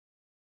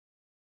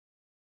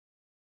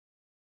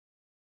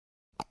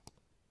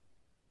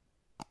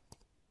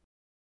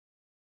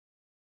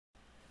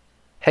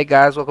Hey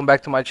guys, welcome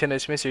back to my channel.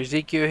 It's Mr.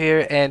 ZQ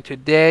here, and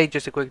today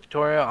just a quick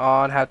tutorial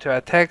on how to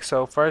add text.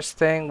 So first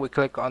thing, we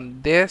click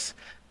on this,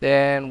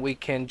 then we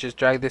can just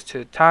drag this to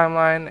the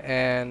timeline,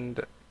 and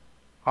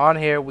on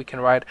here we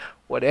can write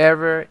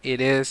whatever it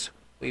is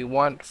we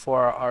want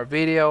for our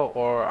video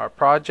or our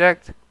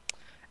project.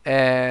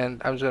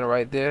 And I'm just gonna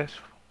write this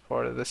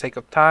for the sake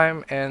of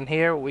time, and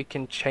here we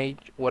can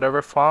change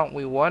whatever font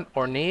we want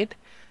or need,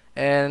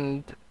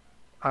 and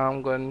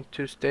I'm going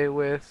to stay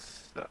with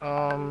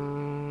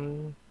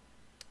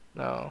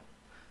no.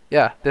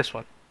 Yeah, this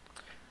one.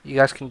 You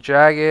guys can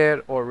drag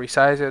it or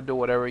resize it, do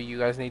whatever you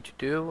guys need to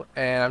do.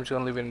 And I'm just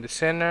going to leave it in the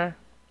center.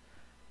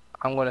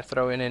 I'm going to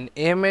throw in an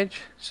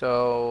image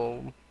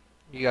so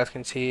you guys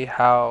can see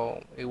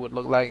how it would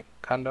look like,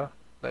 kinda.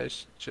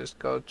 Let's just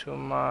go to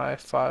my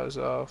files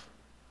of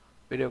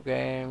video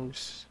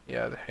games.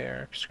 Yeah,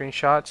 here,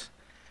 screenshots.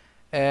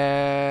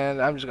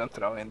 And I'm just going to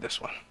throw in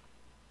this one.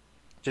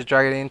 Just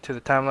drag it into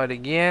the timeline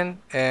again.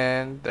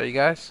 And there you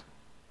guys.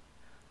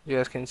 You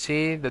guys can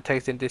see the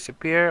text didn't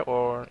disappear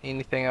or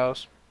anything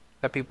else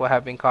that people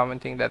have been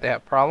commenting that they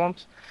have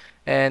problems.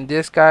 And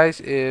this,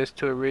 guys, is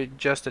to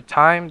adjust the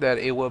time that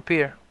it will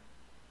appear.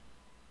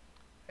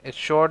 It's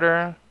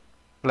shorter,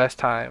 less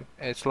time.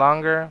 It's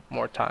longer,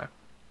 more time.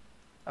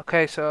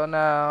 Okay, so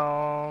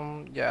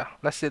now, yeah,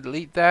 let's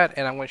delete that,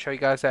 and I'm going to show you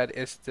guys that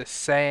it's the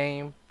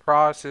same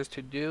process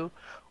to do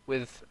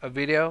with a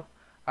video.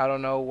 I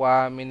don't know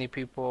why many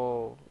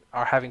people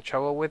are having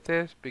trouble with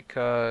this,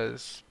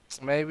 because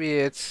maybe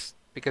it's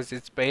because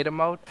it's beta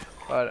mode,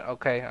 but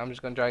okay, I'm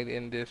just going to drag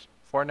in this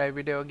Fortnite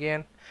video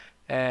again,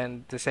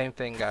 and the same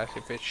thing, guys.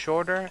 If it's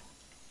shorter,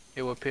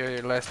 it will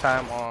appear less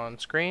time on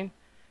screen,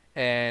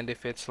 and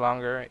if it's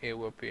longer, it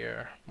will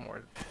appear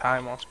more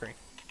time on screen.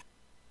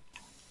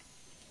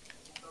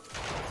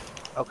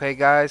 Okay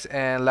guys,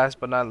 and last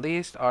but not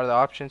least are the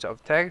options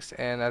of text,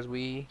 and as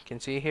we can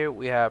see here,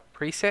 we have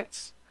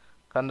presets,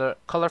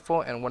 colorful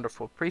and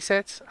wonderful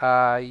presets.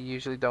 I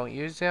usually don't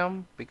use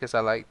them because I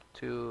like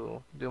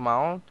to do my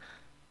own.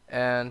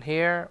 And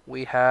here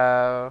we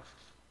have,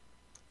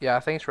 yeah,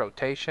 I think it's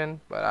rotation,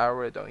 but I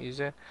really don't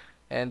use it.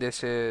 And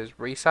this is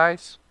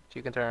resize. So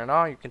you can turn it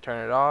on, you can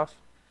turn it off.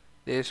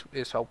 This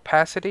is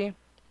opacity,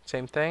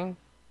 same thing.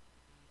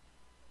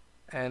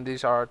 And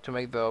these are to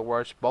make the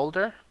words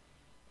bolder.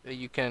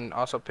 You can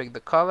also pick the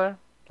color.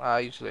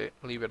 I usually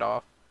leave it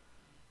off.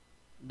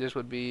 This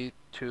would be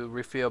to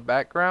refill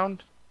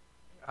background.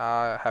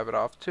 I have it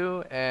off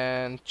too.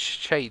 And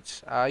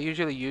shades. I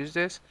usually use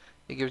this.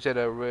 It gives it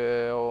a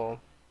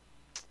real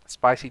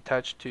spicy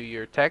touch to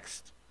your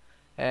text.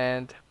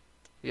 And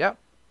yeah,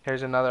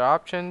 here's another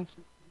option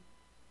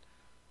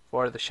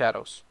for the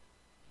shadows.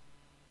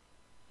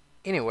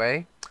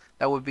 Anyway,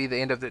 that would be the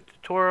end of the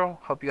tutorial.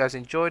 Hope you guys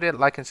enjoyed it.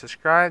 Like and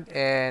subscribe.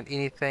 And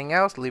anything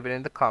else, leave it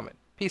in the comment.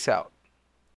 Peace out.